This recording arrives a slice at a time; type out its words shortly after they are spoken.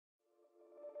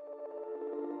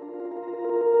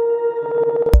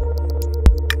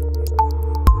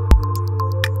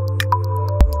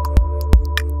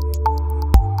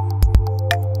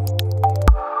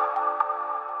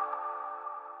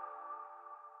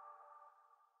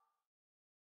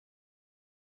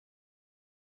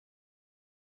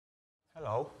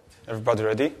Hello, everybody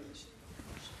ready?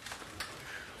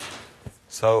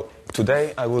 So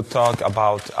today I will talk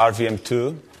about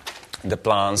RVM2, the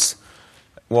plans,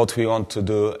 what we want to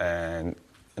do, and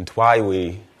why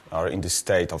we are in this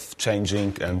state of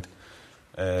changing and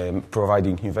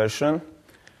providing new version.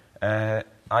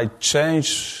 I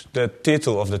changed the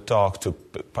title of the talk to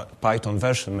Python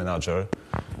Version Manager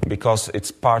because it's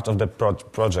part of the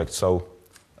project. So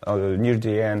near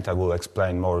the end I will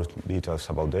explain more details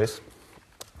about this.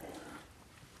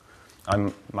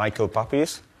 I'm Michal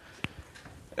Papis.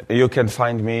 You can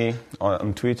find me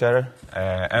on Twitter,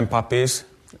 Papis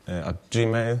at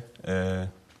Gmail.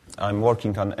 I'm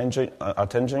working at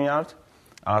Engineered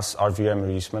as RVM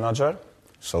release manager,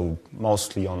 so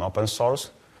mostly on open source.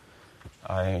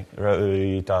 I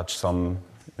rarely touch some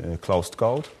closed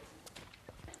code.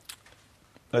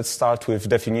 Let's start with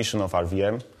definition of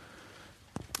RVM.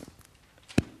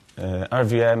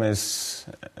 RVM is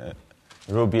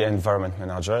Ruby Environment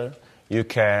Manager. You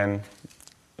can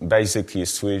basically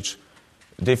switch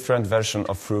different versions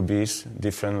of Ruby's,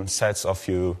 different sets of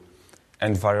your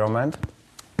environment.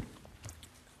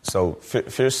 So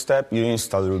first step, you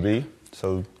install Ruby.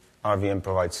 So RVM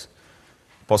provides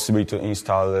possibility to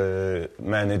install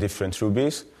many different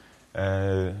Ruby's,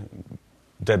 the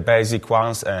basic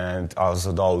ones and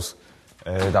also those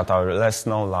that are less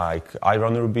known, like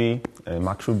Iron Ruby,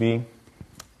 Mac Ruby.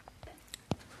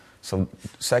 So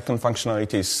second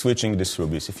functionality is switching these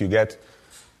Ruby's. If you get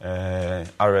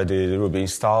already Ruby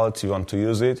installed, you want to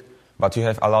use it, but you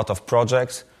have a lot of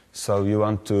projects, so you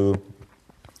want to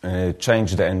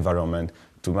change the environment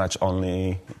to match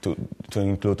only to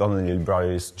include only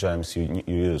libraries, gems you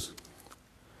use.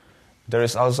 There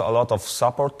is also a lot of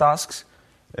support tasks.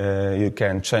 You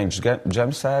can change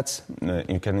gem sets,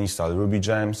 you can install Ruby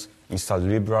gems, install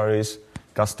libraries,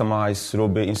 customize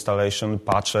Ruby installation,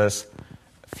 patches,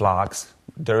 flags.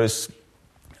 There is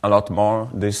a lot more.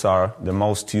 These are the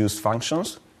most used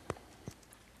functions.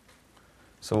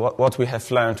 So what we have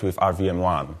learned with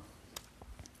RVM1.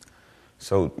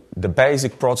 So the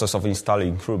basic process of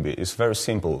installing Ruby is very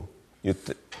simple. You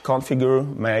configure,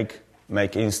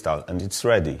 make install, and it's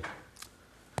ready.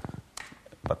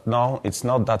 But now it's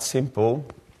not that simple.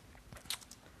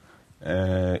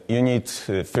 You need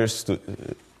first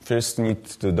need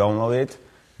to download it.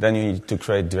 Then you need to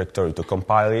create directory to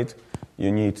compile it.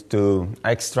 You need to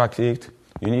extract it.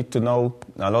 You need to know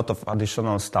a lot of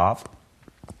additional stuff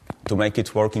to make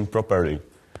it working properly.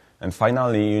 And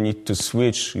finally, you need to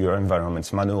switch your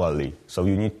environments manually. So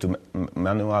you need to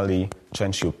manually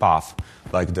change your path,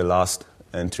 like the last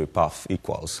entry path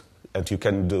equals. And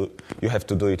you have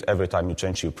to do it every time you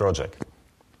change your project.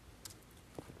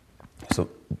 So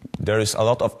there is a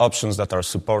lot of options that are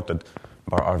supported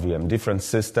by RVM, different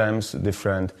systems,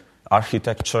 different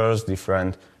architectures,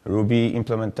 different Ruby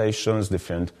implementations,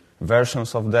 different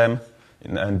versions of them,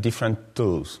 and different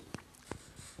tools.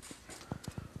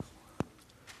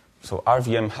 So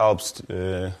RVM helps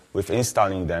with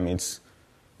installing them. It's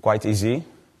quite easy,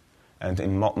 and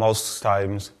in most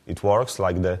times it works,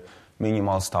 like the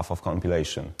minimal stuff of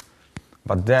compilation.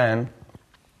 But then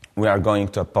we are going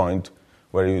to a point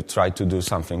where you try to do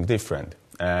something different.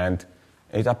 And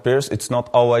it appears it's not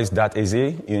always that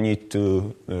easy. You need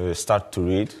to start to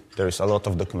read. There is a lot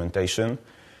of documentation.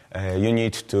 You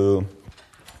need to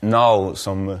know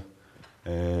some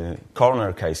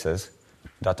corner cases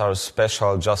that are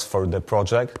special just for the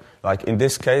project. Like in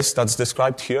this case that's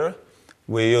described here,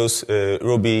 we use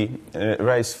Ruby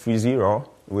Race 3.0,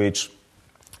 which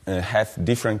have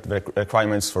different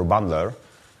requirements for bundler,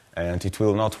 and it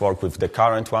will not work with the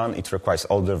current one. It requires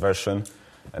older version,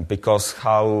 and because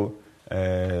how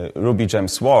Ruby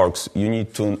gems works, you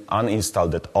need to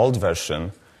uninstall that old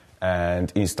version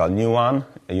and install new one.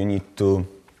 You need to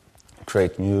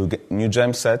create new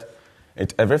gem set.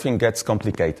 Everything gets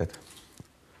complicated.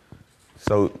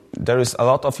 So there is a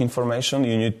lot of information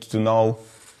you need to know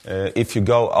if you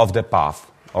go off the path,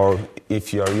 or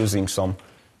if you are using some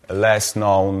less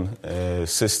known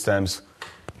systems.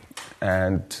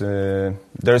 And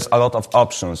there's a lot of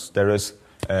options. There is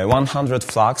 100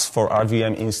 flags for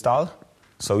RVM install.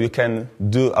 So you can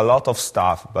do a lot of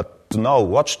stuff, but to know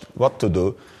what to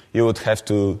do, you would have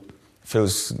to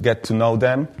first get to know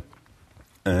them.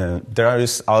 There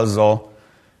is also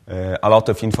a lot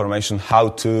of information how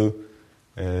to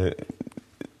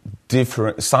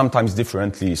sometimes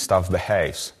differently stuff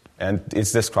behaves, and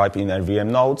it's described in RVM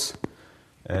notes.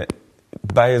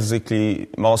 Basically,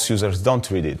 most users don't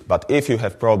read it, but if you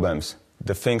have problems,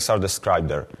 the things are described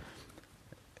there.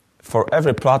 For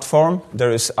every platform,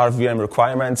 there is RVM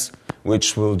requirements,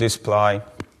 which will display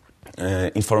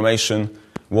information,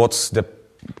 what's the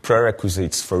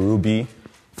prerequisites for Ruby,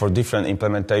 for different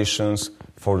implementations,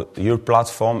 for your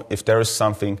platform. If there is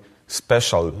something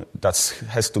special that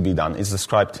has to be done, it's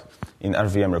described in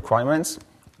RVM requirements.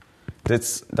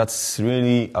 That's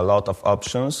really a lot of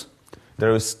options.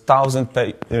 There is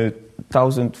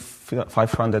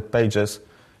 1,500 pages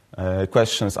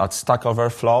questions at Stack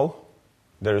Overflow.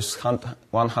 There is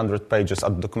 100 pages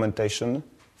at documentation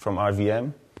from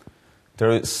RVM.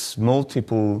 There is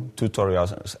multiple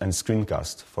tutorials and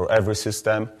screencasts for every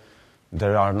system.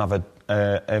 There are another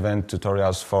event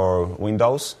tutorials for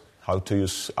Windows, how to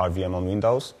use RVM on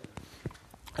Windows.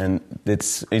 And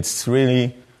it's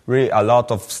really a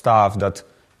lot of stuff that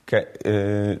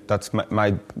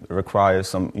might require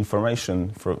some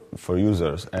information for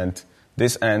users. And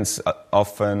this ends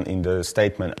often in the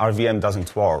statement, RVM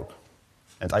doesn't work.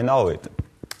 And I know it.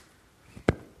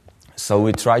 So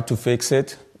we try to fix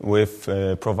it with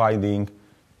providing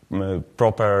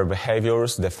proper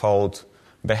behaviors, default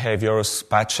behaviors,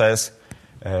 patches.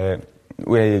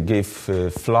 We give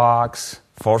flags,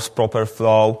 force proper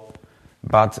flow,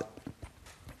 but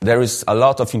there is a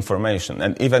lot of information,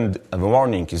 and even a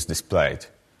warning is displayed.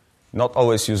 Not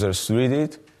always users read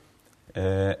it,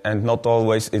 and not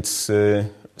always it's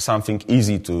something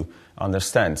easy to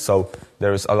understand. So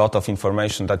there is a lot of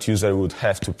information that user would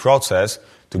have to process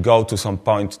to go to some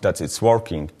point that it's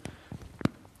working.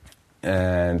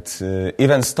 And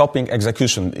even stopping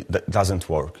execution doesn't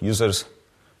work. Users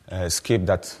skip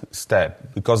that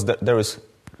step because there is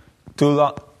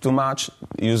too much.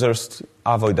 Users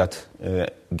avoid that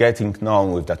getting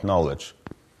known with that knowledge.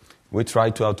 We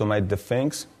try to automate the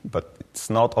things, but it's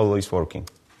not always working.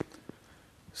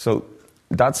 So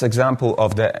that's example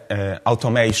of the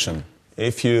automation.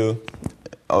 Of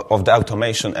the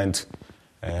automation and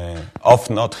of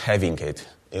not having it.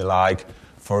 Like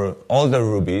for all the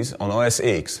Rubies on OS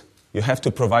X, you have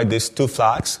to provide these two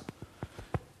flags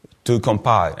to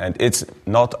compile. And it's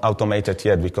not automated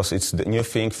yet because it's the new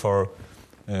thing for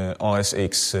OS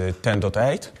X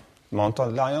 10.8,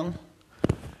 Mountain Lion.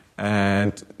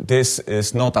 And this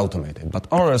is not automated. But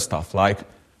other stuff like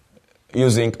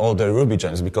using all the Ruby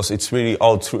gems, because it's really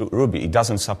old Ruby, it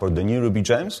doesn't support the new Ruby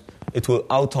gems, it will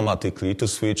automatically to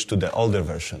switch to the older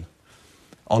version.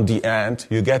 On the end,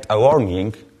 you get a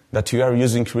warning that you are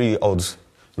using really old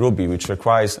Ruby, which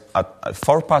requires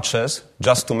 4 patches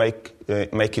just to make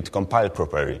it compile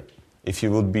properly. If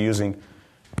you would be using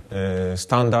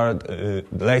standard,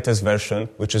 the latest version,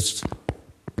 which is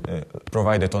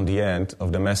provided on the end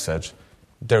of the message,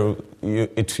 you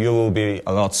will be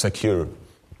a lot secure.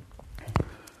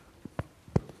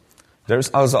 There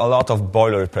is also a lot of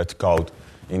boilerplate code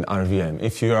in RVM.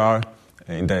 If you are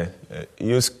in the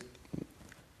use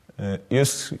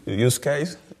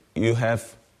case, you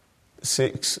have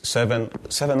 7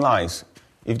 lines.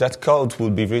 If that code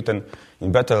would be written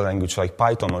in better language like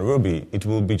Python or Ruby, it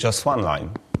will be just 1 line.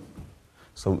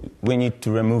 So we need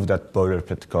to remove that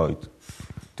boilerplate code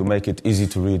to make it easy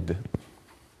to read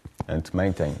and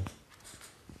maintain.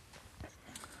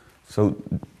 So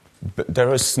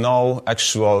there is no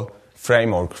actual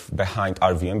framework behind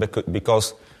RVM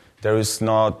because there is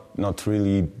not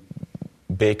really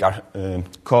big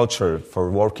culture for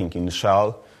working in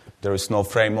shell. There is no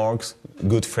frameworks,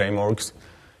 good frameworks.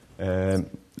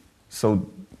 So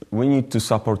we need to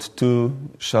support 2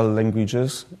 shell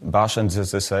languages, Bash and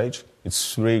SSH.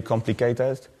 It's really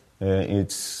complicated. You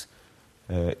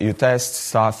test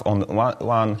stuff on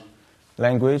one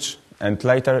language, and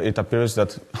later it appears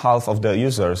that half of the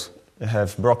users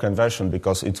have broken version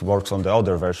because it works on the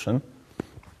other version.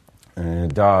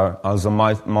 There are also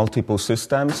multiple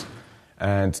systems,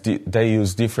 and they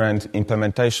use different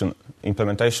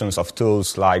implementations of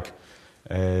tools like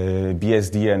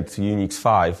BSD and Unix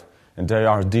 5, and they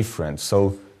are different.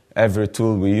 So every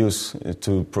tool we use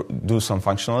to do some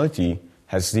functionality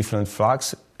has different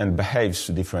flags and behaves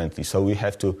differently. So we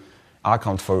have to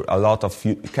account for a lot of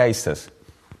cases.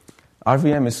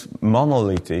 RVM is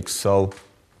monolithic, so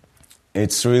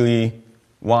it's really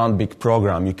one big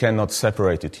program. You cannot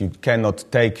separate it. You cannot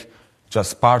take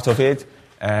just part of it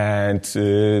and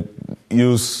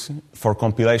use for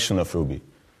compilation of Ruby.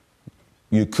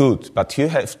 You could, but you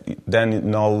have then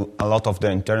know a lot of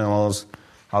the internals,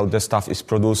 how the stuff is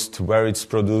produced, where it's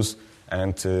produced,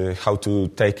 and how to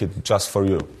take it just for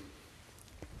you.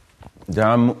 There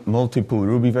are multiple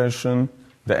Ruby versions.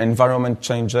 The environment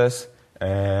changes.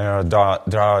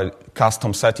 There are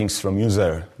custom settings from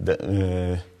user,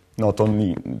 not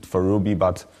only for Ruby,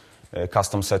 but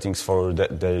custom settings for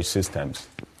their systems.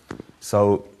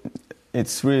 So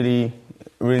it's really,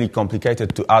 really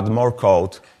complicated to add more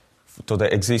code to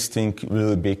the existing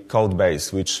really big code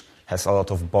base, which has a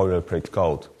lot of boilerplate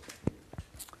code.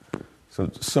 So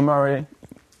summary,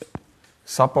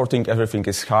 supporting everything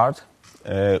is hard.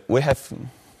 We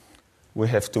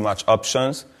have too much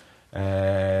options.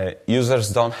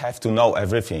 Users don't have to know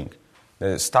everything.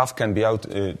 The stuff can be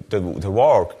the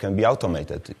work can be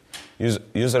automated.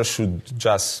 Users should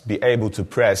just be able to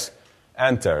press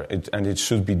enter, and it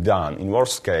should be done. In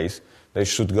worst case, they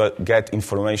should get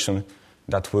information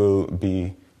that will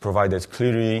be provided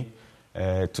clearly,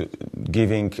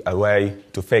 giving a way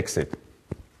to fix it.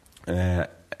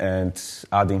 And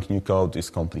adding new code is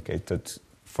complicated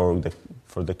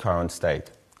for the current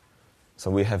state. So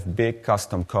we have big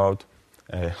custom code,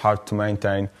 hard to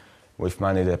maintain, with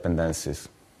many dependencies.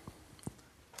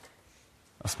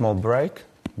 A small break,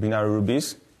 binary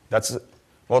rubies. That's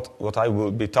what I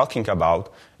will be talking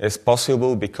about is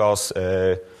possible because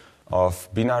of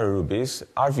binary rubies.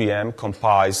 RVM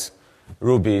compiles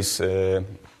rubies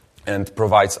and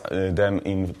provides them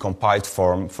in compiled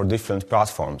form for different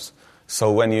platforms.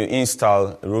 So when you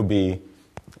install Ruby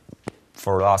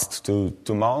for last two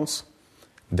months,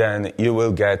 then you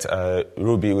will get a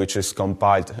Ruby which is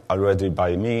compiled already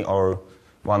by me or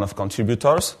one of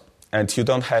contributors, and you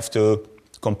don't have to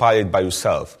compile it by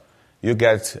yourself. You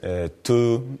get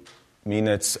 2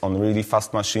 minutes on really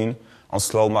fast machine. On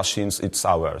slow machines, it's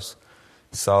hours.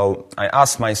 So I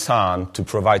asked my son to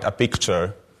provide a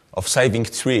picture of saving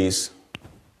trees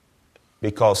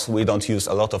because we don't use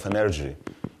a lot of energy.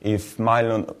 If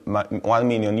 1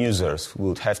 million users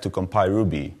would have to compile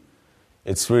Ruby,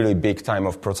 it's really big time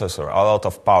of processor, a lot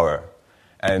of power.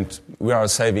 And we are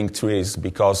saving trees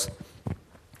because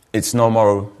it's no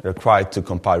more required to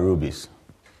compile Rubies.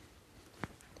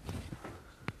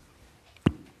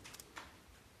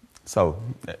 So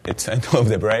it's end of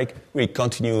the break. We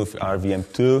continue with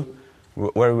RVM2,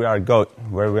 where we are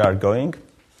going.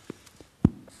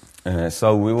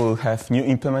 So we will have new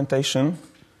implementation.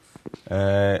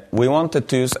 We wanted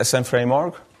to use SM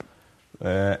framework,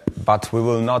 but we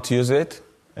will not use it.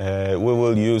 We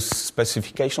will use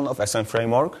specification of SM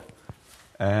framework,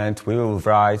 and we will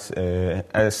write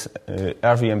as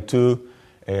RVM2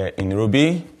 in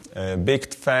Ruby. Big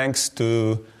thanks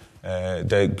to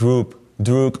the group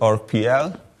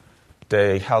Druk.org.pl.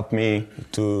 They helped me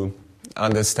to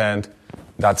understand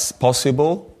that's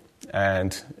possible,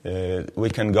 and we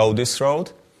can go this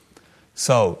road.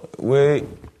 So we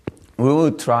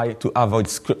will try to avoid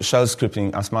shell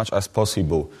scripting as much as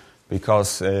possible,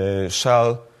 because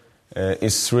shell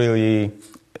is really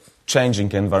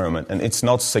changing environment, and it's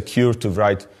not secure to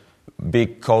write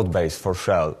big code base for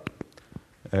shell.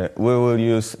 We will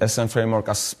use SM framework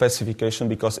as specification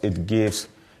because it gives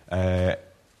a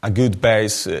good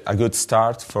base, a good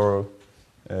start for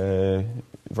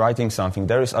writing something.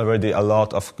 There is already a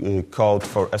lot of code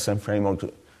for SM framework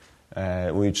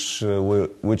which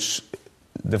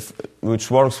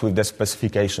works with the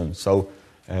specification. So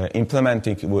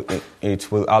implementing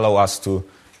it will allow us to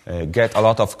get a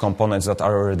lot of components that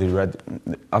are already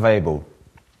available.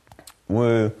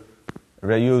 We'll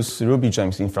reuse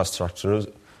RubyGems infrastructure.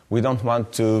 We don't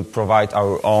want to provide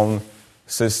our own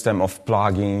system of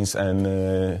plugins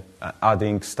and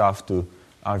adding stuff to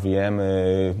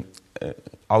RVM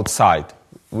outside.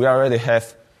 We already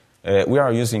have, we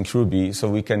are using Ruby, so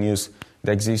we can use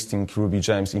the existing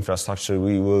RubyGems infrastructure.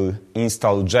 We will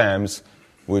install gems,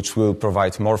 which will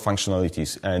provide more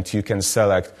functionalities, and you can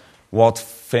select what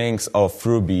things of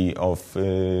Ruby, of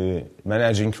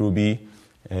managing Ruby,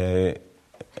 you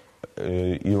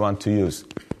want to use.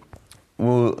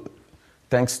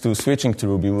 Thanks to switching to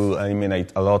Ruby, we'll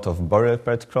eliminate a lot of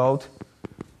boilerplate code.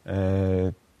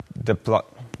 The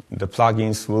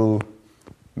plugins will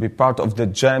be part of the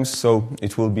gems, so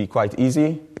it will be quite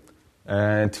easy.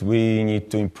 And we need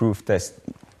to improve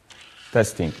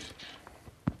testing.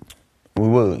 We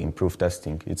will improve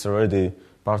testing. It's already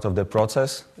part of the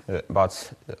process,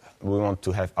 but we want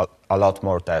to have a lot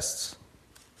more tests.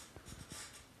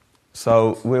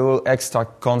 So we will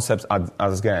extract concepts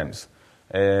as gems.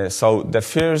 So the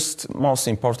first most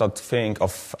important thing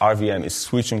of RVM is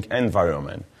switching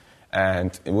environment.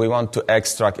 And we want to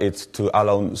extract it to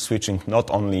allow switching not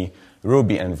only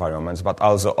Ruby environments, but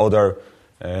also other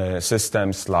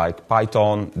systems like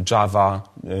Python, Java,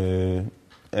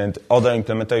 and other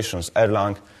implementations,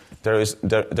 Erlang.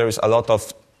 There is a lot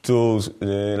of tools,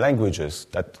 languages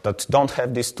that don't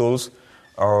have these tools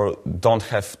or don't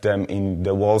have them in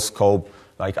the whole scope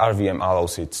like RVM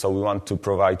allows it. So we want to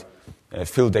provide,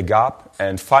 fill the gap,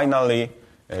 and finally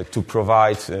to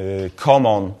provide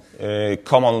common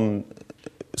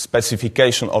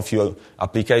specification of your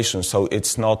application. So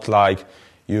it's not like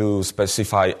you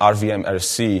specify RVM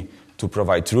RC to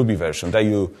provide Ruby version.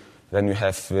 Then you then you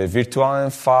have a virtual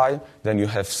file, then you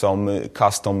have some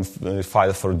custom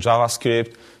file for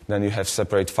JavaScript, then you have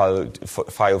separate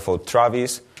file for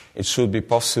Travis. It should be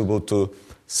possible to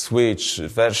switch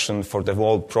version for the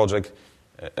whole project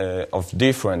of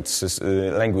different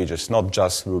languages, not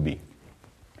just Ruby.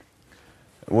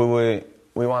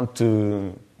 We want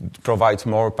to provide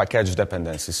more package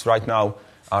dependencies. Right now,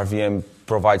 RVM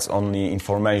provides only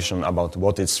information about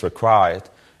what is required,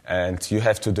 and you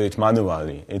have to do it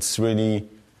manually. It's really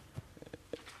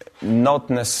not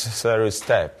necessary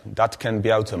step. That can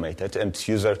be automated, and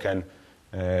user can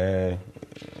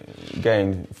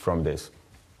gain from this.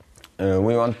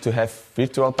 We want to have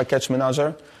virtual package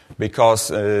manager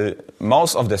because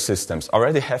most of the systems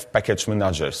already have package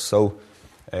managers. So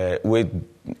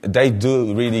they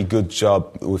do really good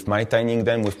job with maintaining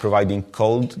them, with providing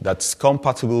code that's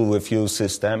compatible with your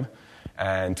system,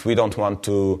 and we don't want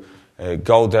to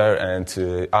go there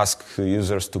and ask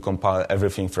users to compile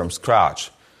everything from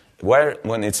scratch.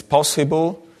 When it's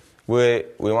possible, we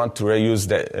want to reuse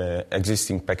the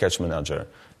existing package manager.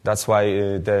 That's why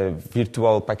the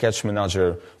virtual package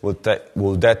manager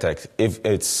will detect if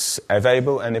it's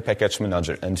available any package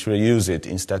manager and reuse it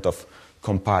instead of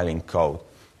compiling code.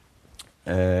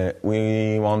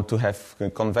 We want to have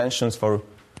conventions for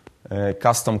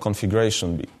custom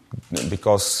configuration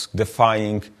because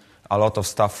defining a lot of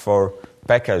stuff for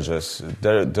packages,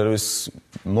 there is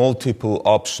multiple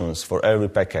options for every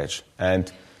package,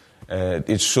 and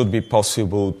it should be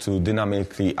possible to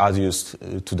dynamically adjust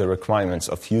to the requirements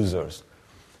of users.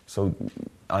 So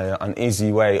an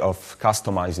easy way of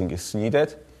customizing is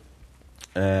needed.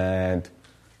 And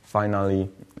finally,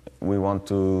 we want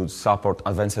to support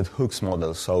advanced hooks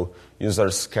model, so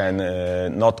users can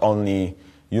not only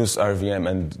use RVM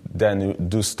and then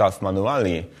do stuff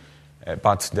manually,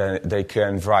 but they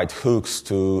can write hooks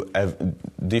to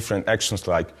different actions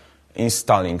like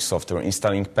installing software,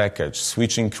 installing package,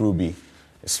 switching Ruby,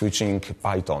 switching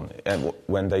Python. And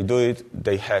when they do it,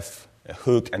 they have a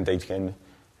hook and they can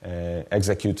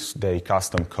execute their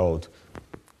custom code.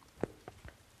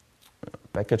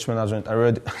 Package management, I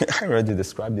already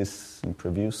described this in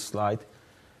previous slide.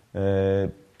 There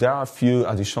are a few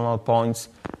additional points.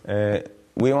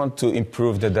 We want to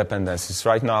improve the dependencies.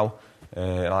 Right now,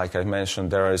 like I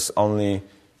mentioned, there is only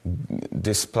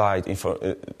displayed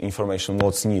information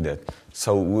what's needed.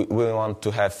 So we want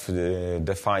to have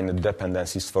defined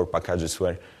dependencies for packages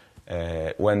where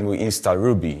when we install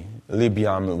Ruby,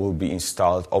 Libyam will be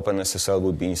installed, OpenSSL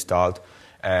will be installed,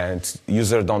 and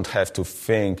user don't have to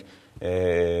think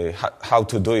how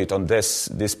to do it on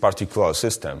this particular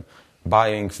system.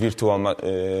 Buying virtual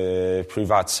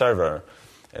private server,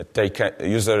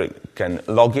 user can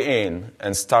log in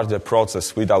and start the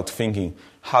process without thinking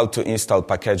how to install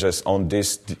packages on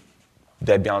this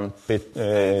Debian,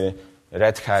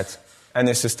 Red Hat.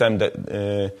 Any system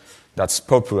that's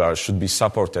popular should be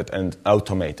supported and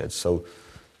automated. So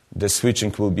the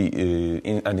switching will be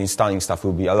and installing stuff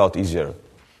will be a lot easier.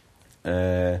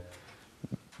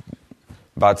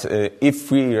 But if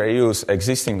we reuse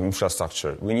existing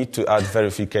infrastructure, we need to add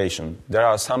verification. There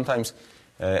are sometimes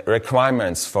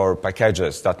requirements for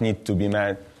packages that need to be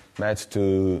met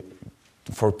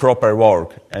for proper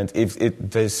work. And if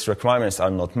these requirements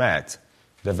are not met,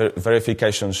 the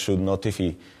verification should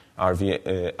notify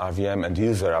RVM and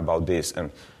user about this,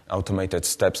 and automated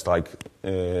steps like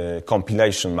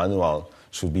compilation manual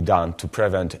should be done to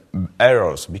prevent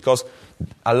errors. Because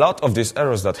a lot of these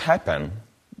errors that happen,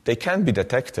 they can be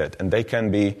detected and they can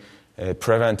be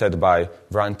prevented by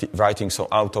writing some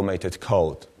automated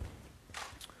code.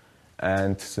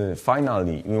 And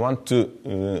finally, we want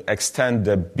to extend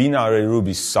the binary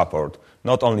Ruby support,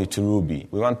 not only to Ruby.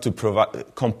 We want to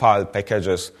compile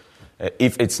packages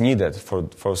if it's needed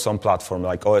for some platform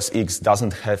like OS X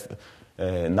doesn't have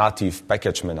a native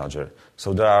package manager.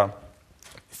 So there are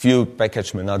few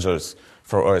package managers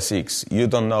for OS X. You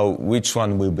don't know which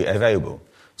one will be available.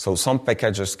 So some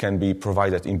packages can be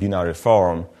provided in binary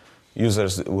form.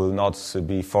 Users will not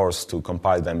be forced to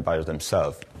compile them by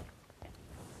themselves.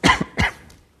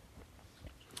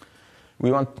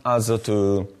 We want also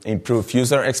to improve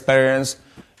user experience,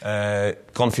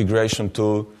 configuration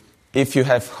tool. If you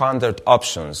have 100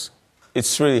 options,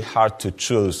 it's really hard to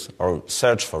choose or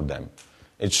search for them.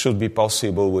 It should be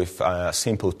possible with a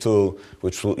simple tool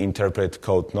which will interpret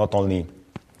code not only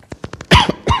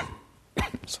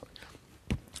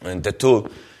and the tool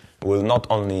will not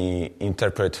only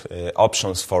interpret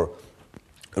options for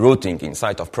routing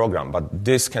inside of program, but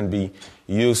this can be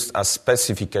used as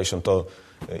specification to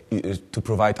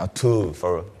provide a tool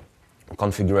for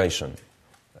configuration.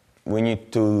 We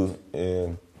need to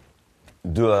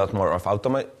do a lot more of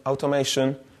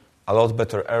automation, a lot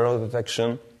better error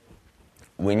detection.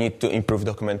 We need to improve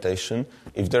documentation.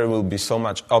 If there will be so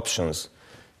much options,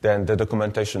 then the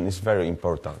documentation is very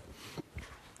important.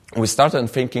 We started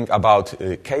thinking about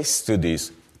case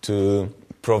studies to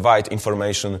provide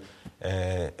information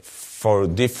for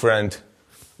different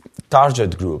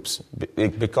target groups,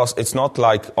 because it's not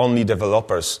like only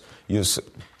developers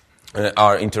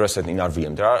are interested in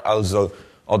RVM. There are also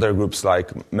other groups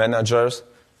like managers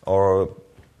or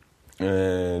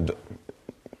there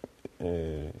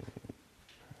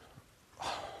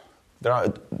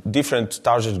are different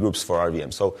target groups for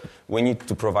RVM. So we need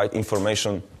to provide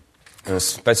information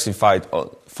specified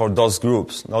for those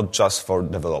groups, not just for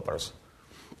developers.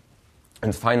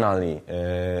 And finally,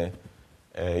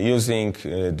 using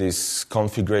this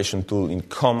configuration tool in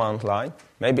command line,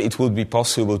 maybe it would be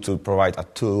possible to provide a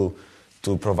tool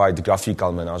to provide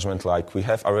graphical management, like we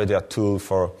have already a tool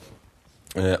for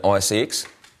OS X,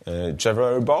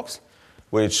 Jewelry Box,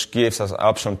 which gives us an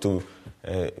option to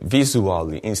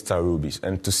visually install Rubies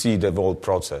and to see the whole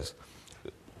process.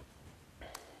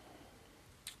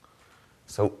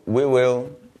 So we will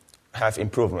have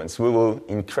improvements. We will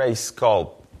increase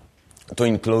scope to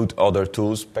include other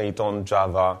tools, Python,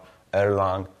 Java,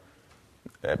 Erlang,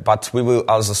 but we will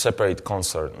also separate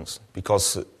concerns,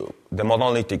 because the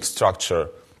monolithic structure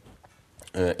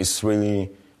is really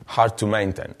hard to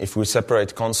maintain. If we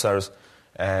separate concerns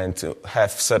and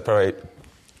have separate,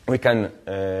 we can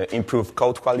improve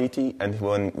code quality, and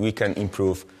when we can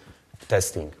improve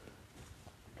testing.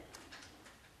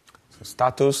 So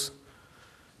status.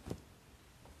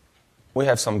 We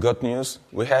have some good news.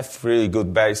 We have really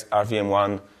good base,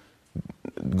 RVM1,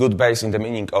 good base in the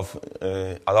meaning of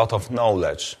a lot of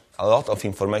knowledge, a lot of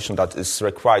information that is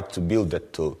required to build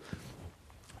that tool.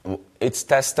 It's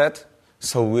tested,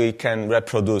 so we can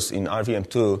reproduce in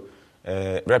RVM2,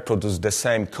 reproduce the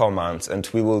same commands, and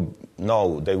we will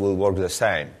know they will work the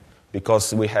same,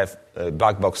 because we have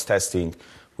black box testing,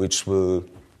 which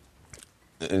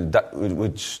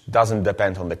doesn't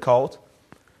depend on the code.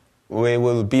 We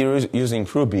will be using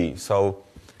Ruby, so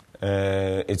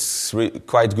it's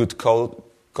quite good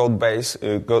code base,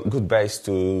 good base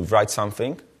to write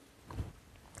something,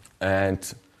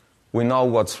 and we know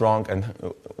what's wrong and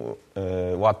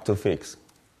what to fix.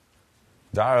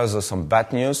 There are also some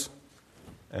bad news.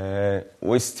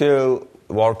 We still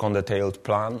work on the detailed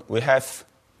plan. We have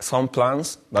some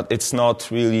plans, but it's not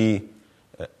really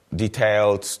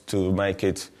detailed to make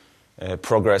it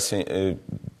progressing.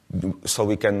 So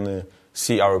we can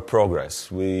see our progress.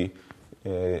 We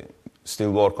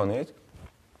still work on it.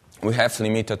 We have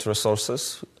limited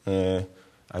resources.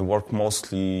 I work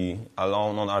mostly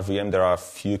alone on RVM. There are a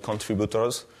few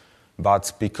contributors,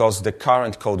 but because the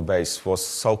current code base was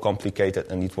so complicated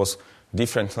and it was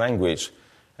different language,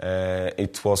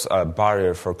 it was a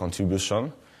barrier for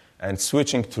contribution. And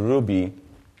switching to Ruby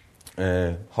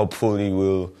hopefully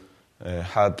will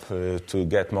help to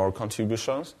get more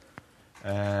contributions.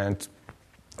 And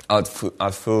at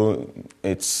full,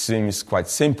 it seems quite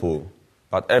simple,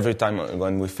 but every time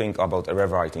when we think about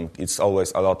rewriting, it's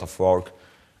always a lot of work,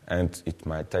 and it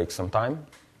might take some time.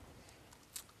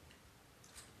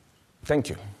 Thank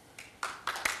you.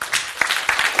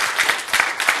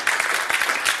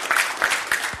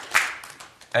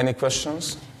 Any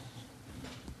questions?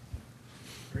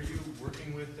 Are you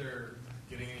working with or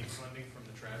getting any funding from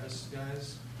the Travis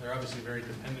guys? They're obviously very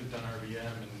dependent on RVM,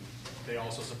 and they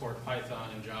also support Python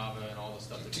and Java and all the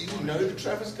stuff. Do you know the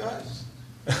Travis guys?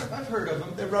 I've heard of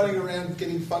them. They're running around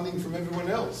getting funding from everyone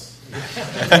else.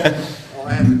 Oh,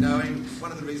 I haven't known.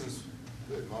 One of the reasons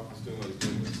that Michael's doing what he's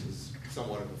doing is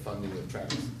somewhat of a funding of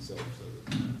Travis itself.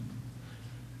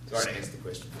 Sorry to answer the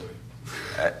question for you.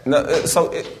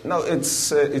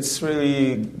 It's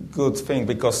really good thing,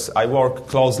 because I work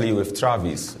closely with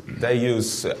Travis. They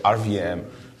use RVM,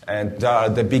 and they are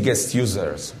the biggest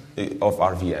users of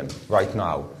RVM right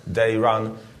now. They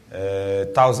run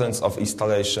thousands of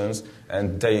installations,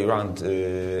 and they run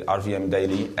RVM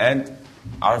daily, and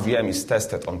RVM is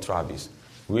tested on Travis.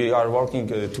 We are working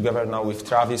together now with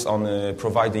Travis on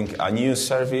providing a new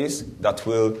service that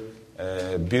will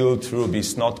build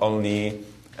Rubies not only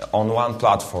on one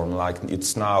platform, like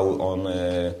it's now on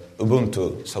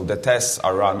Ubuntu. So the tests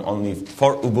are run only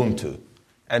for Ubuntu.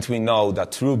 And we know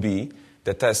that Ruby,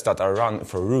 the tests that are run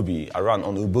for Ruby, are run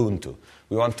on Ubuntu.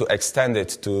 We want to extend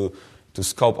it to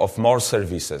scope of more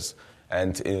services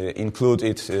and include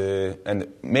it and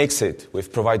mix it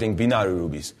with providing binary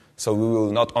Rubies. So we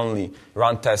will not only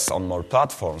run tests on more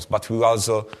platforms, but we will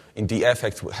also, in the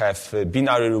effect, have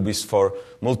binary Rubies for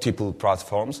multiple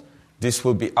platforms. this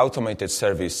will be automated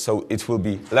service, so it will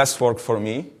be less work for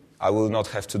me. I will not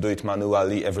have to do it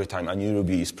manually every time a new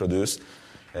Ruby is produced.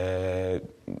 A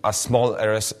small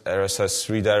RSS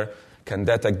reader can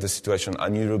detect the situation a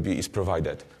new Ruby is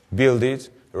provided. Build it,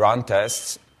 run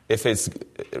tests. If it's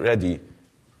ready,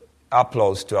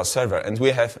 upload to a server. And we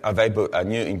have available a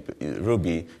new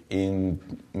Ruby in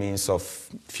means of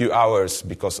few hours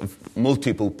because of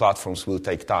multiple platforms will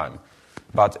take time.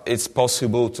 But it's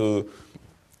possible to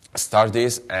start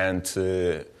this, and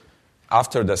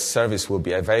after the service will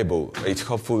be available, it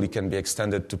hopefully can be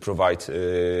extended to provide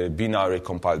binary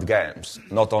compiled games,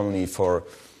 not only for,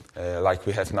 like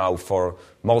we have now, for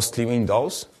mostly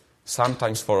Windows,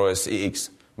 sometimes for OS X,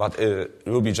 but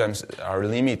Ruby gems are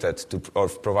limited to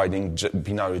providing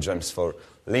binary gems for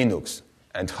Linux,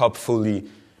 and hopefully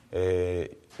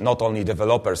not only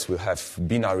developers will have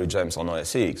binary gems on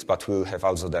OS X, but we'll have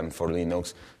also them for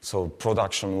Linux, so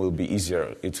production will be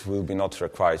easier. It will be not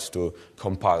required to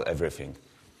compile everything.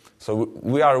 So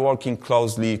we are working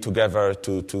closely together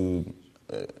to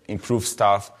improve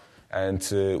stuff, and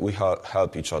we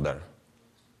help each other.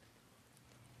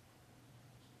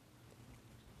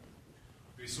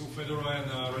 So Fedora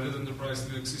and Red Hat Enterprise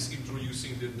Linux is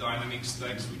introducing the dynamic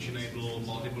stacks, which enable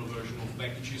multiple versions of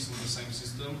packages on the same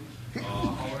system.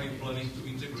 How are you planning to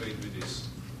integrate with this?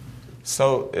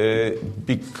 So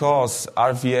because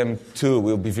RVM2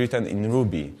 will be written in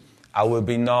Ruby, I will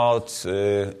be not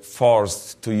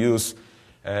forced to use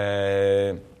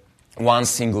one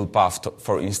single path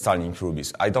for installing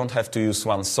Rubies. I don't have to use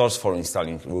one source for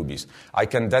installing Rubies. I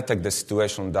can detect the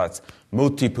situation that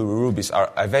multiple Rubies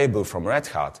are available from Red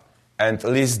Hat and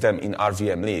list them in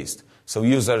RVM list. So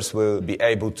users will be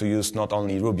able to use not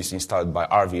only Rubies installed by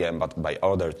RVM, but by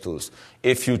other tools.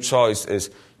 If your choice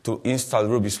is to install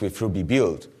Rubies with Ruby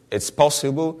build, it's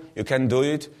possible, you can do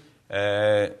it.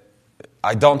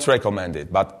 I don't recommend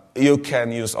it, but you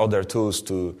can use other tools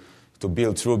to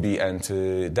build Ruby and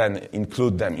then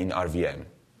include them in RVM.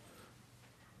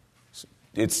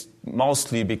 It's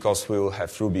mostly because we will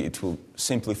have Ruby. It will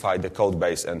simplify the code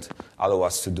base and allow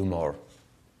us to do more.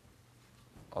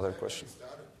 Other questions?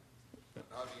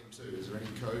 RVM2, is there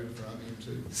any code for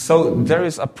RVM2? So there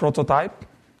is a prototype,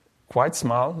 quite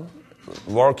small,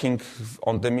 working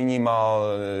on the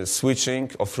minimal switching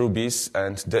of Rubies,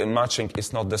 and the matching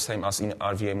is not the same as in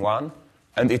RVM1,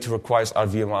 and it requires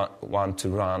RVM1 to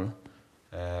run.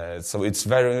 So it's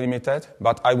very limited,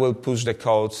 but I will push the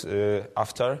code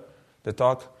after the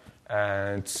talk,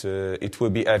 and it will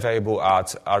be available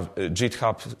at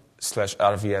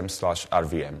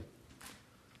github/rvm/rvm.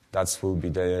 That will be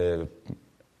the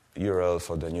URL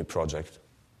for the new project.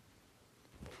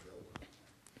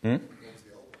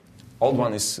 Old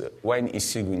one is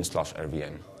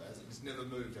wayne.seguin/rvm. It's never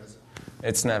moved, has it?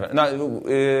 It's never. No,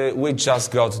 we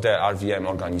just got the RVM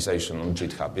organization on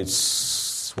GitHub.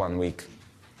 It's 1 week.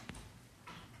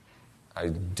 I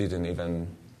didn't even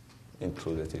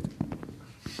include it.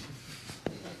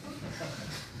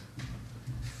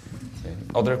 Okay.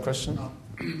 Other question? I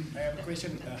have a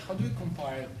question. How do you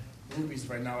compile Rubies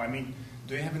right now? I mean,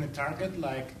 do you have any target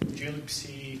like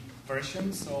glibc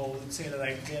version? So let's say that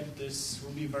I get this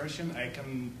Ruby version, I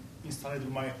can install it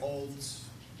with my old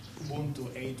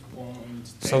Ubuntu 8.10 or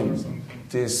something.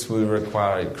 This will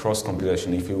require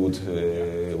cross-compilation if you would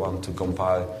want to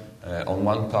compile on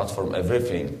one platform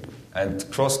everything. And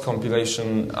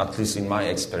cross-compilation, at least in my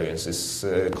experience, is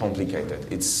complicated.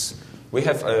 We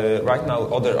have right now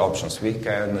other options. We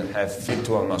can have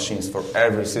virtual machines for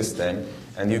every system,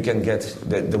 and you can get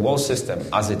the whole system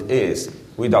as it is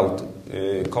without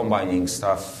combining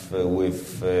stuff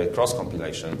with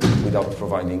cross-compilation, without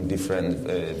providing different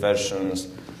versions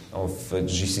of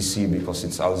GCC, because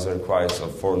it's also required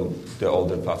for the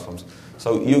older platforms.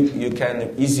 So you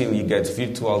can easily get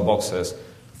virtual boxes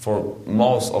for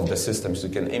most of the systems you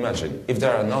can imagine. If they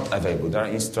are not available, there are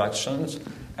instructions,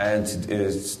 and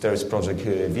there is project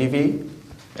Vivi,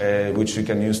 which you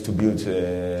can use to build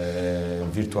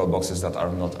virtual boxes that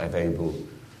are not available.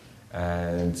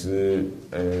 And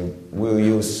we'll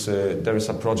use, there is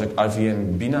a project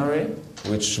RVM Binary,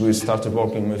 which we started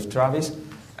working with Travis,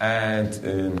 and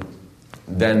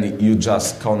then you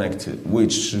just connect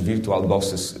which virtual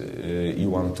boxes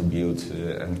you want to build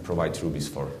and provide Rubies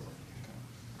for.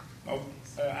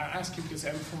 I ask you because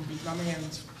I'm from Bitnami,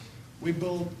 and we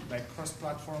build like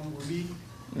cross-platform Ruby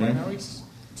binaries.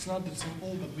 It's not that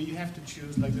simple, but we have to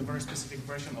choose like the very specific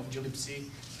version of glibc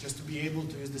just to be able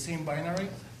to use the same binary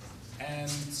and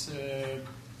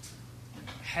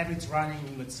have it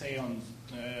running, let's say, on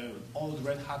old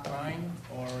Red Hat 9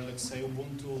 or let's say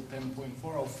Ubuntu 10.4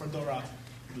 or Fedora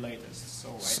the latest. So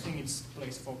I think it's a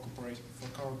place for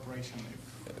cooperation.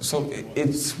 So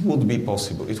it would be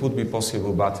possible. It would be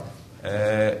possible, but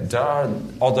there are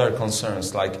other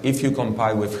concerns. Like if you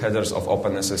compile with headers of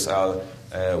OpenSSL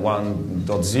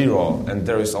 1.0 and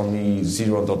there is only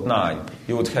 0.9,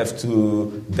 you would have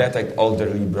to detect all the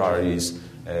libraries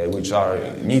which are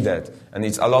needed. And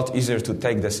it's a lot easier to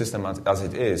take the system as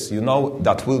it is. You know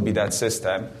that will be that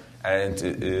system. And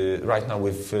right now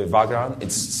with Vagrant,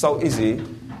 it's so easy,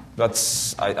 but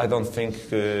I don't think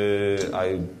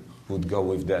I would go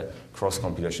with the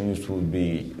cross-compilation. It would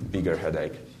be a bigger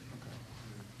headache.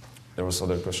 There was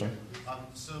another question?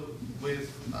 So with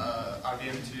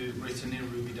RVM2 written in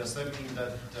Ruby, does that mean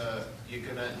that you're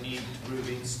going to need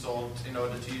Ruby installed in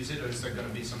order to use it, or is there going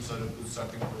to be some sort of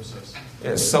bootstrapping process?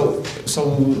 Yes, so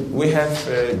we have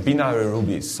binary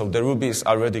Rubies. So the Ruby is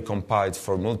already compiled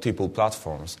for multiple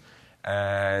platforms.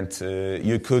 And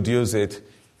you could use it,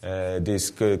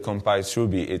 this compiled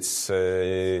Ruby. It's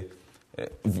really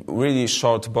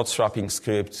short bootstrapping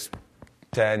script,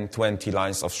 10, 20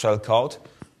 lines of shell code,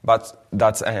 but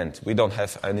that's end. We don't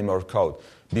have any more code.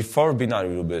 Before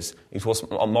binary Rubies, it was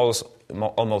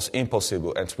almost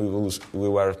impossible, and we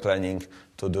were planning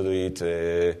to do it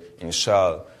in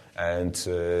shell, and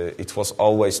it was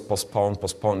always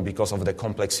postponed because of the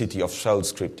complexity of shell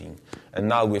scripting. And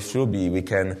now with Ruby, we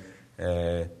can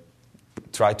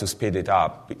try to speed it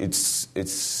up. It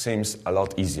seems a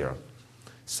lot easier.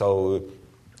 So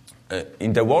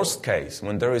in the worst case,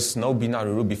 when there is no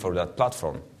binary Ruby for that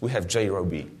platform, we have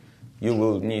JRuby. You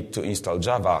will need to install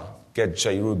Java, get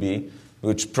JRuby,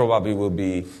 which probably will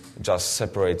be just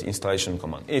separate installation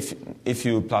command. If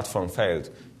your platform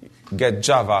failed, get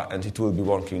Java and it will be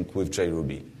working with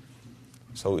JRuby.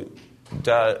 So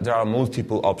there are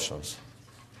multiple options.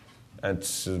 And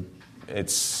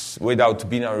it's without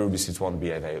binary Rubies, it won't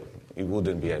be available. It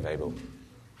wouldn't be available.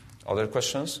 Other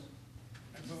questions?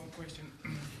 I have one question.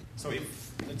 So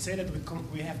if let's say that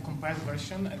we have compiled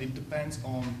version and it depends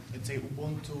on, let's say,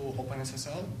 Ubuntu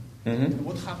OpenSSL,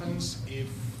 what happens if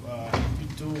you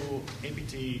do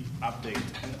apt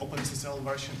update and OpenSSL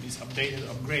version is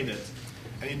upgraded,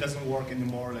 and it doesn't work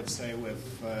anymore, let's say, with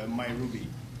my Ruby?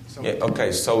 So yeah,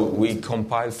 okay, so we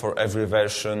compile for every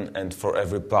version and for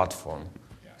every platform.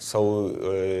 So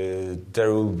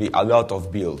there will be a lot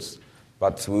of builds,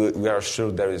 but we are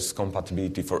sure there is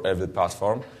compatibility for every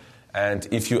platform. And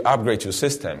if you upgrade your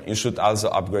system, you should also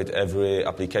upgrade every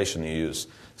application you use.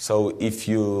 So if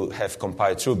you have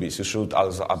compiled Rubies, you should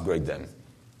also upgrade them.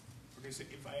 Okay, so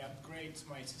if I upgrade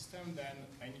my system, then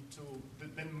I need to,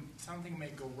 then something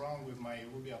may go wrong with my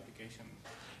Ruby application.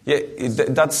 Yeah,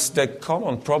 that's the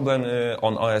common problem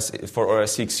for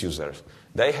OS X users.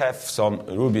 They have some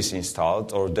Rubies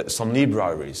installed or some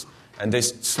libraries, and they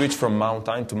switch from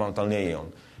Mountain to Mountain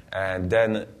Lion. And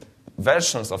then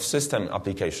versions of system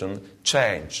application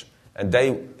change, and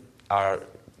they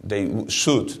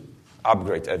should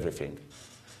upgrade everything.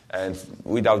 And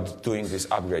without doing this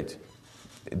upgrade,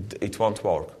 it won't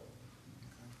work.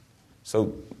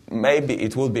 So maybe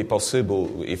it would be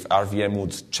possible if RVM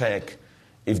would check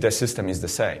if the system is the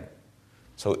same.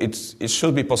 So it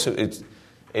should be possible.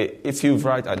 If you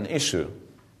write an issue,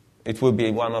 it will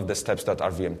be one of the steps that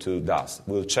RVM2 does.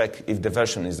 We'll check if the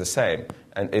version is the same,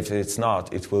 and if it's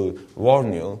not, it will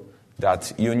warn you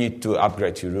that you need to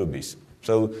upgrade your Rubies.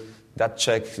 So that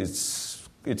check,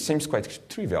 it seems quite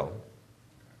trivial.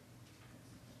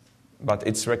 But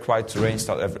it's required to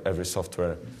reinstall every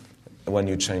software when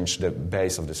you change the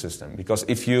base of the system. Because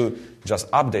if you just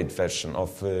update version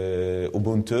of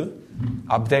Ubuntu,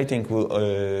 updating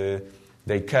will...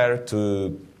 they care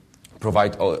to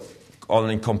provide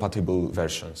only compatible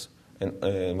versions.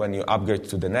 And when you upgrade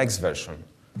to the next version,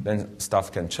 then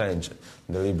stuff can change.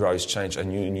 The libraries change,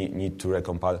 and you need to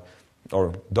recompile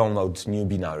or download new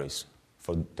binaries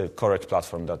for the correct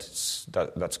platform that's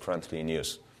currently in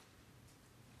use.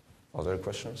 Other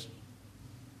questions?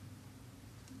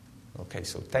 Okay,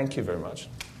 so thank you very much.